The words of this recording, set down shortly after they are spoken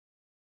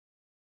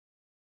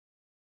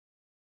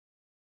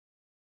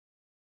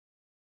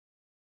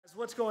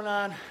What's going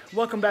on?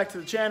 Welcome back to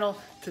the channel.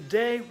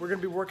 Today we're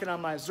going to be working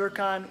on my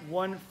Zircon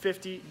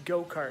 150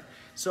 go-kart.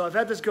 So I've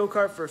had this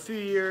go-kart for a few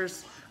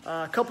years.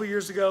 A couple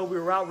years ago we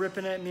were out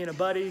ripping it, me and a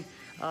buddy,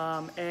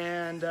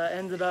 and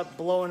ended up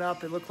blowing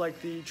up. It looked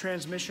like the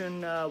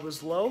transmission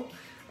was low.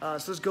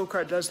 So this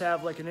go-kart does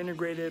have like an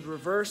integrated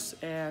reverse,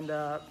 and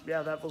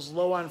yeah, that was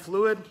low on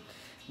fluid.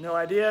 No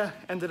idea.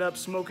 Ended up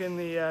smoking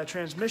the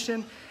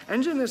transmission.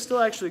 Engine is still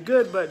actually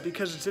good, but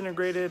because it's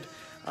integrated,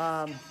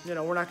 you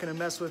know, we're not going to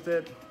mess with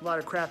it. A lot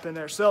of crap in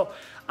there. So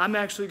I'm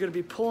actually going to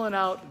be pulling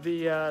out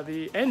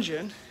the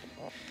engine,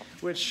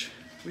 which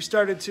we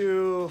started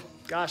to,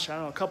 gosh, I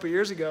don't know, a couple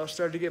years ago,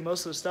 started to get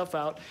most of the stuff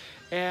out,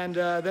 and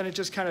then it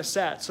just kind of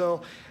sat.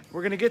 So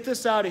we're going to get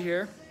this out of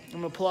here.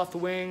 I'm going to pull off the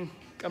wing.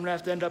 I'm gonna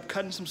have to end up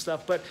cutting some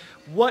stuff, but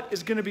what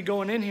is gonna be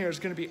going in here is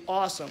gonna be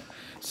awesome.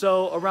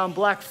 So around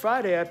Black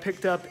Friday, I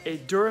picked up a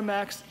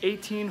Duromax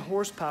 18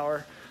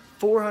 horsepower,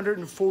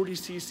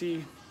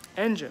 440cc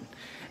engine.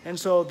 And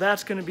so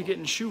that's gonna be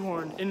getting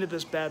shoehorned into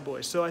this bad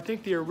boy. So I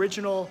think the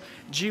original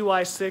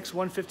GY6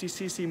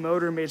 150cc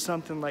motor made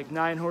something like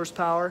 9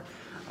 horsepower,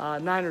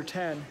 9 or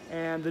 10.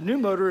 And the new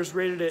motor is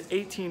rated at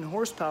 18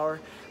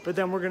 horsepower, but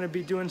then we're gonna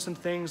be doing some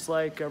things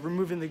like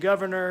removing the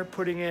governor,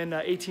 putting in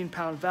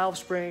 18-pound valve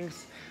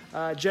springs,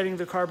 jetting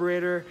the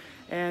carburetor,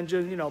 and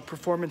just, you know,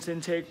 performance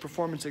intake,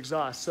 performance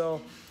exhaust. So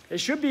it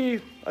should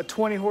be a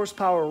 20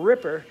 horsepower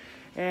ripper,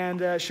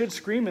 and should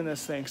scream in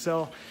this thing.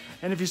 So,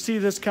 and if you see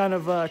this kind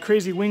of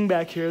crazy wing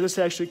back here, this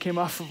actually came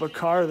off of a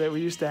car that we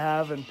used to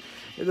have, and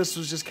this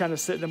was just kind of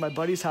sitting in my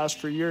buddy's house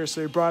for years.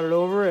 So he brought it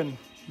over, and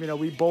you know,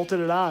 we bolted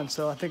it on.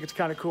 So I think it's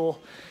kind of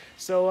cool.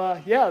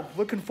 So yeah,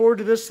 looking forward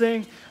to this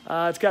thing.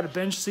 It's got a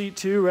bench seat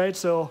too, right?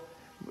 So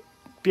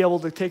be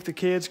able to take the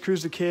kids,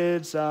 cruise the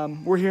kids.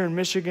 We're here in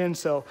Michigan,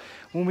 so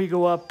when we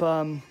go up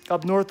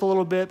north a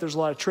little bit, there's a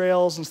lot of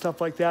trails and stuff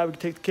like that we can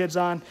take the kids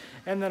on,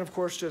 and then of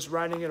course just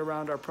riding it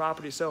around our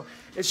property. So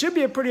it should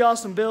be a pretty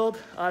awesome build.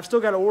 I've still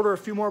got to order a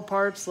few more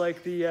parts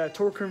like the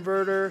torque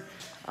converter.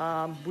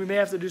 We may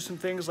have to do some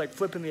things like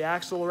flipping the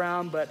axle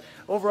around, but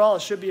overall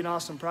it should be an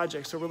awesome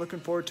project, so we're looking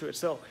forward to it.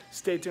 So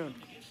stay tuned.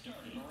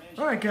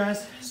 Alright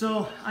guys,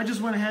 so I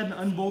just went ahead and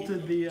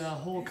unbolted the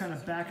whole kind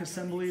of back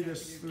assembly.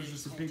 There's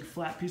just a big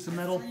flat piece of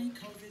metal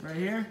right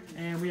here,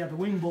 and we have the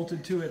wing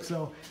bolted to it.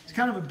 So it's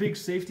kind of a big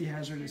safety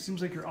hazard. It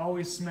seems like you're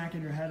always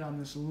smacking your head on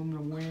this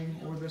aluminum wing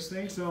or this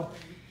thing. So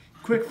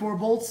quick 4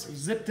 bolts,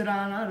 zipped it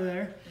on out of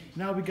there.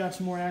 Now we got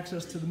some more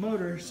access to the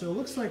motor. So it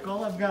looks like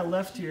all I've got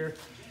left here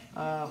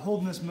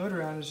holding this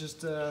motor on is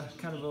just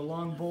kind of a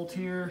long bolt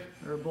here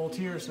or a bolt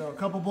here. So a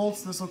couple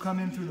bolts, this will come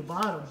in through the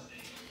bottom.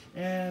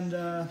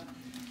 And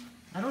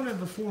I don't have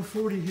the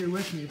 440 here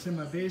with me. It's in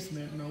my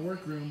basement, in my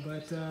workroom,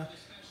 but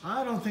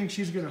I don't think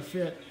she's gonna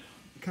fit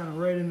kind of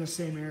right in the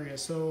same area.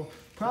 So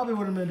probably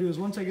what I'm gonna do is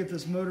once I get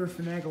this motor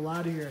finagle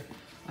out of here,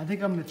 I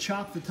think I'm gonna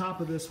chop the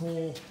top of this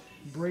whole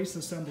brace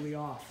assembly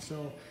off.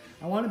 So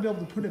I want to be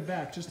able to put it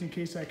back just in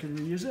case I can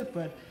reuse it,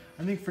 but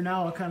I think for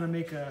now I'll kind of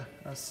make a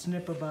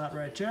snip about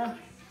right there.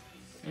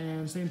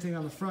 And same thing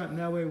on the front, and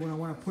that way when I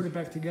want to put it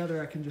back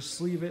together, I can just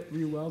sleeve it,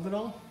 re-weld it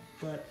all.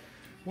 But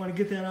want to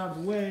get that out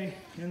of the way,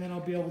 and then I'll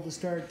be able to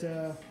start,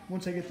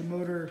 once I get the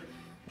motor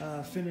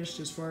finished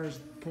as far as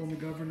pulling the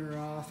governor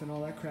off and all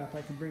that crap,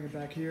 I can bring it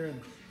back here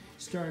and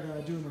start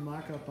doing the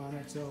mock-up on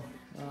it. So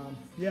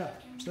yeah,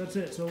 so that's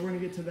it. So we're going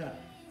to get to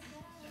that.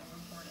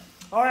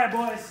 All right,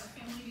 boys.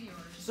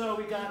 So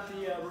we got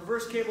the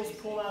reverse cables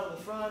pulled out of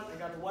the front. I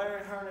got the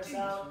wiring harness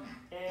out,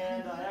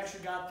 and I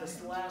actually got this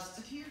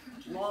last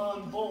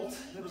long bolt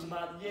that was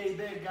about yay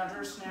big. Got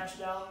her snatched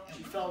out.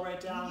 She fell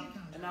right down,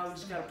 and now we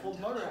just got to pull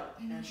the motor out,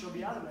 and she'll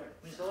be out of there.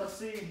 So let's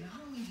see if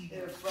we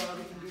can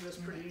do this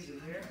pretty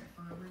easy here.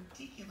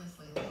 She's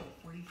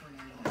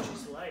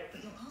light.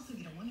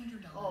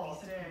 Oh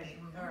dang!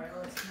 All right,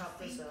 let's pop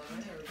this out.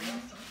 Right, there we go.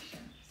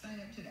 Sign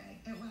up today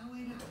at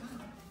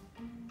Huawei.com.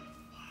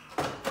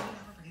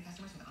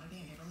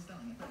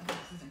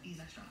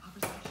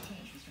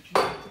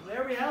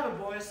 There we have it,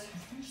 boys.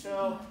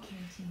 So,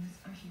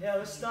 yeah,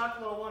 this stock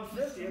little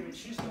 150, I mean,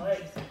 she's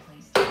light.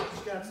 She's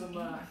got some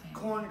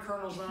corn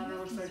kernels on her.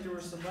 Looks like there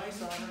was some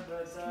rice on her,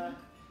 but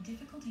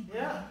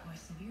yeah.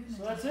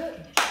 So that's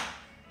it.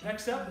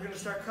 Next up, we're going to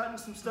start cutting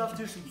some stuff,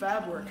 do some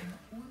fab work.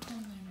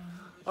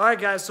 All right,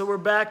 guys, so we're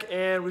back,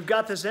 and we've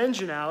got this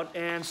engine out,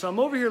 and so I'm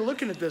over here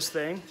looking at this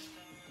thing.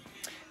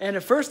 And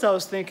at first I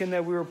was thinking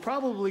that we were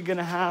probably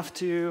gonna have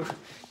to,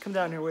 come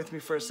down here with me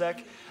for a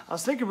sec. I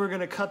was thinking we were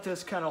gonna cut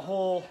this kind of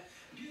whole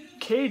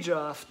cage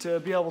off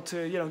to be able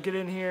to, you know, get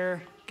in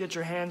here, get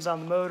your hands on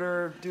the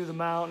motor, do the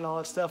mount and all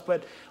that stuff.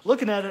 But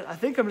looking at it, I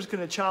think I'm just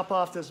gonna chop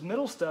off this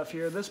middle stuff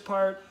here. This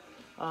part,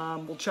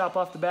 we'll chop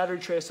off the battery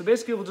tray. So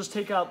basically we'll just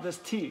take out this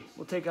T.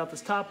 We'll take out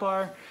this top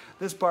bar,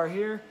 this bar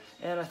here,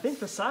 and I think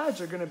the sides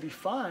are gonna be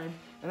fine.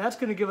 And that's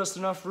going to give us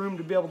enough room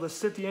to be able to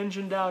sit the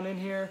engine down in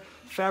here,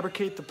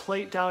 fabricate the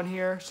plate down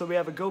here. So we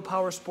have a Go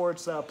Power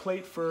Sports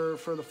plate for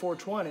the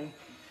 420.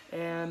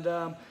 And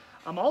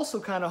I'm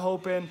also kind of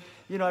hoping,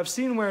 you know, I've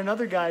seen where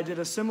another guy did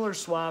a similar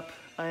swap,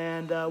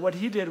 and what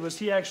he did was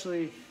he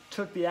actually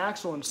took the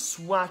axle and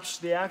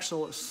switched the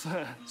axle,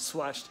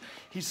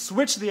 he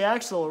switched the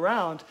axle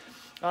around,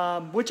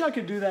 which I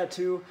could do that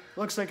too.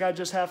 Looks like I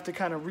just have to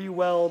kind of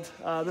re-weld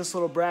this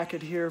little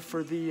bracket here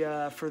for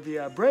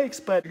the brakes,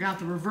 but I got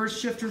the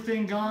reverse shifter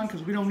thing gone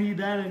because we don't need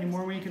that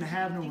anymore. We ain't gonna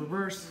have no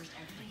reverse.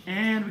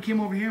 And we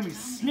came over here and we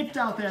snipped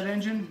out that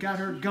engine, got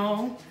her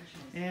going,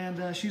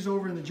 and she's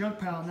over in the junk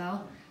pile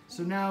now.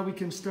 So now we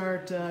can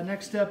start,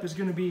 next step is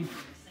gonna be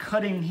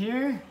cutting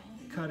here,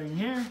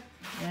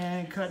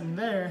 and cutting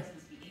there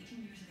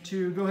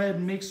to go ahead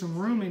and make some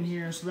room in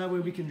here so that way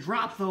we can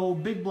drop the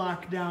old big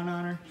block down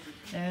on her.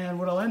 And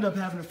what I'll end up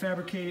having to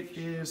fabricate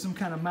is some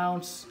kind of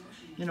mounts,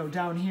 you know,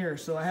 down here.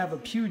 So I have a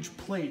huge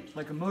plate,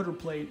 like a motor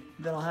plate,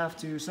 that I'll have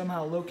to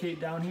somehow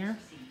locate down here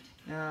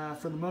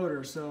for the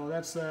motor. So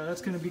that's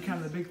going to be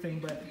kind of the big thing.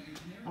 But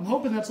I'm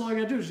hoping that's all I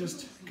got to do is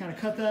just kind of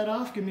cut that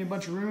off, give me a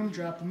bunch of room,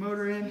 drop the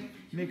motor in,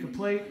 make a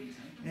plate,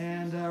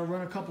 and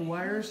run a couple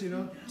wires, you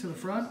know, to the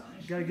front.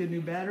 Got to get a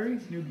new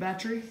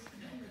battery,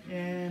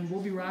 and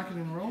we'll be rocking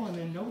and rolling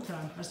in no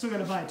time. I still got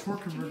to buy a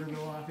torque converter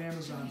though off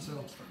Amazon,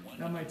 so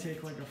that might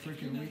take like a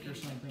freaking week or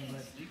something.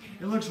 But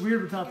it looks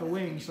weird without the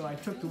wing, so I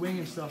took the wing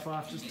and stuff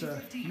off just to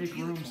make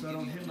room so I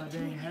don't hit my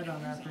dang head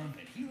on that thing,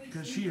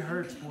 because she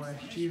hurts, boy.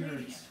 She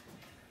hurts.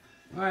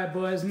 All right,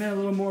 boys, made a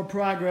little more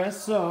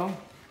progress. So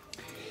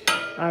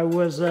I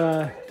was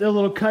did a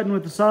little cutting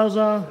with the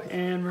Sawzall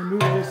and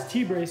removed this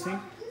T-bracing.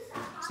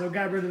 So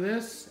got rid of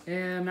this,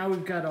 and now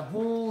we've got a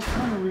whole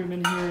ton of room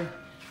in here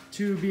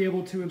to be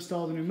able to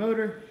install the new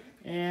motor.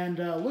 And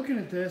looking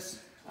at this,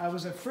 I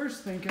was at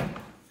first thinking,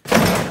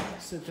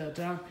 sit that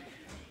down,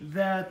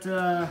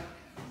 that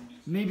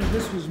maybe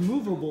this was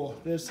movable,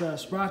 this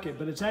sprocket,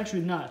 but it's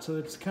actually not. So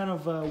it's kind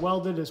of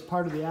welded as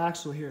part of the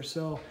axle here.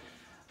 So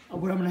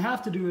what I'm gonna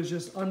have to do is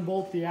just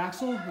unbolt the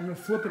axle. I'm gonna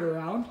flip it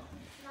around.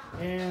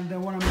 And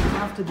then what I'm going to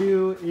have to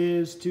do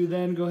is to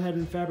then go ahead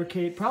and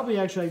fabricate, probably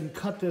actually I can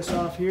cut this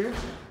off here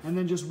and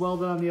then just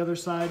weld it on the other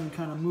side and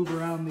kind of move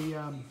around the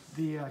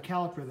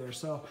caliper there.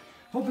 So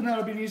hoping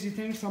that'll be an easy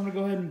thing. So I'm going to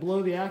go ahead and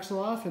blow the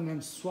axle off and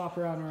then swap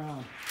her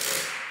around.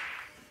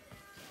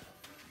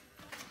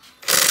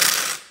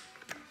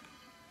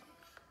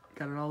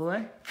 Got it all the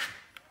way?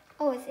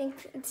 Oh, I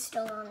think it's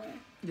still on there.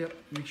 Yep,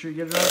 make sure you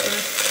get it on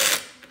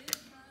first.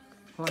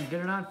 Hold on,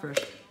 get it on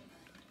first.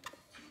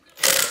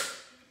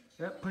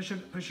 Yep, push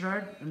it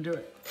hard and do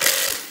it.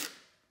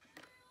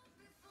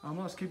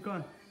 Almost, keep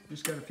going.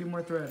 Just got a few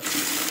more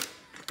threads.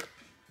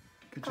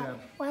 Good job.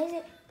 Why is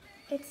it?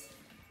 It's.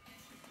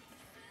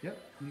 Yep,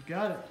 you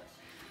got it.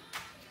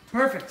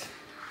 Perfect.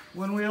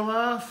 One wheel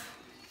off.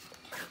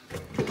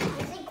 I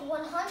think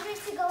 100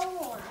 to go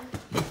on.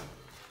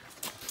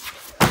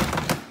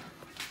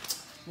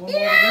 One more to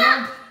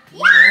go.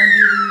 We'll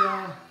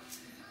undo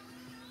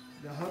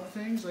the hub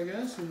things, I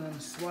guess, and then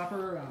swap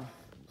her around.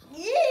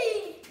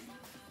 Yay!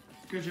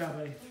 Good job,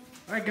 buddy.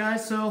 All right,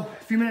 guys, so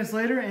a few minutes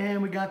later,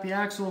 and we got the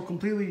axle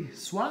completely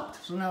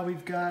swapped. So now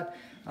we've got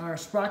our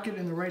sprocket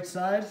in the right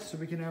side, so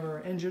we can have our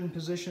engine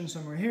positioned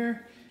somewhere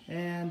here.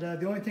 And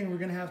the only thing we're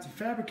gonna have to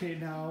fabricate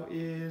now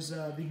is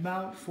the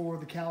mount for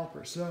the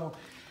caliper. So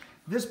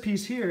this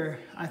piece here,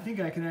 I think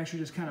I can actually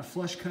just kind of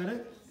flush cut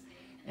it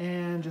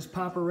and just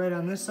pop her right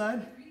on this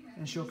side,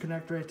 and she'll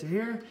connect right to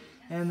here.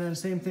 And then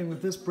same thing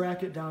with this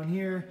bracket down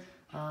here.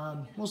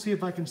 We'll see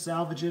if I can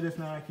salvage it. If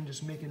not, I can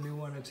just make a new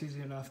one. It's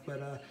easy enough.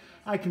 But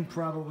I can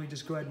probably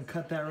just go ahead and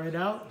cut that right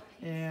out,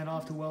 and I'll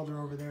have to weld her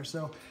over there.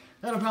 So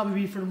that'll probably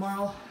be for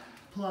tomorrow.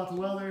 Pull out the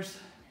welders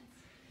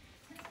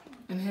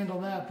and handle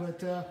that.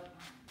 But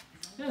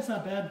yeah, it's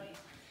not bad.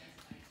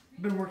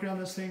 Been working on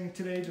this thing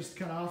today, just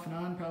kind of off and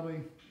on,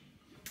 probably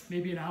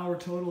maybe an hour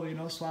total. You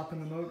know, swapping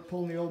the motor,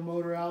 pulling the old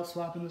motor out,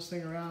 swapping this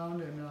thing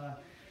around, and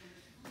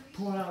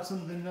pulling out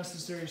some of the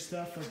necessary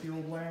stuff like the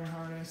old wiring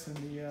harness and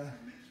the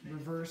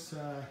reverse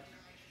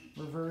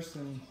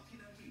and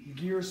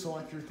gear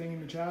selector thing in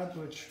the job,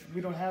 which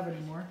we don't have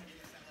anymore.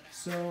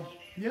 So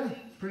yeah,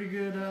 pretty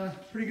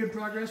good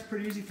progress,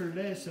 pretty easy for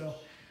today. So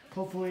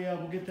hopefully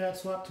we'll get that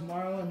swapped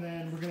tomorrow, and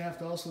then we're gonna have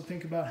to also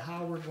think about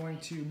how we're going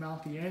to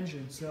mount the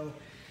engine. So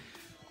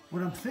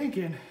what I'm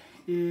thinking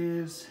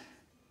is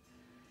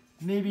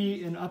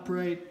maybe an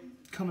upright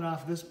coming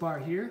off this bar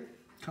here,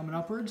 coming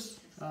upwards,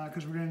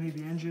 because we're gonna need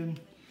the engine,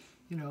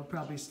 you know,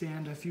 probably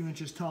stand a few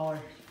inches taller.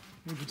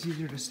 Maybe it's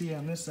easier to see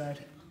on this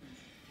side.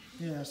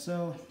 Yeah,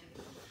 so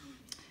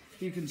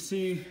you can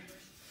see,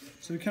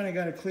 so we kind of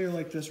got to clear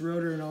like this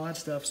rotor and all that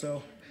stuff.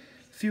 So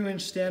a few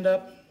inch stand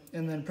up,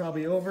 and then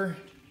probably over,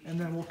 and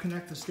then we'll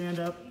connect the stand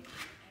up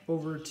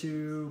over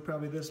to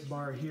probably this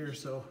bar here.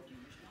 So,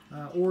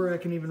 or I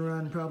can even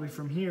run probably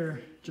from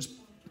here, just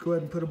go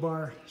ahead and put a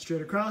bar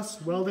straight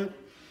across, weld it,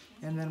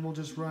 and then we'll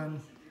just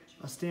run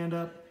a stand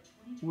up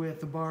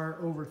with the bar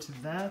over to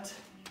that.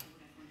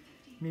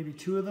 Maybe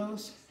two of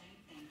those.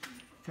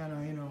 Kind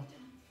of, you know,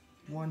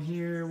 one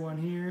here,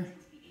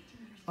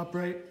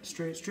 upright,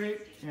 straight,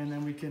 and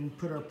then we can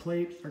put our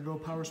plate, our Go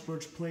Power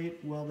Sports plate,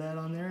 weld that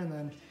on there, and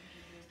then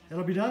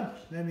it'll be done.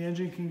 Then the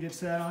engine can get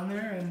set on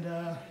there and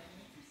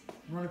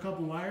run a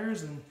couple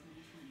wires, and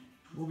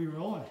we'll be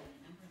rolling.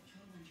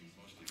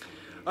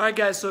 All right,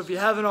 guys, so if you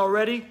haven't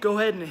already, go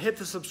ahead and hit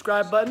the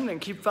subscribe button and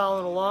keep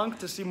following along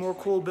to see more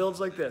cool builds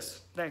like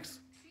this. Thanks.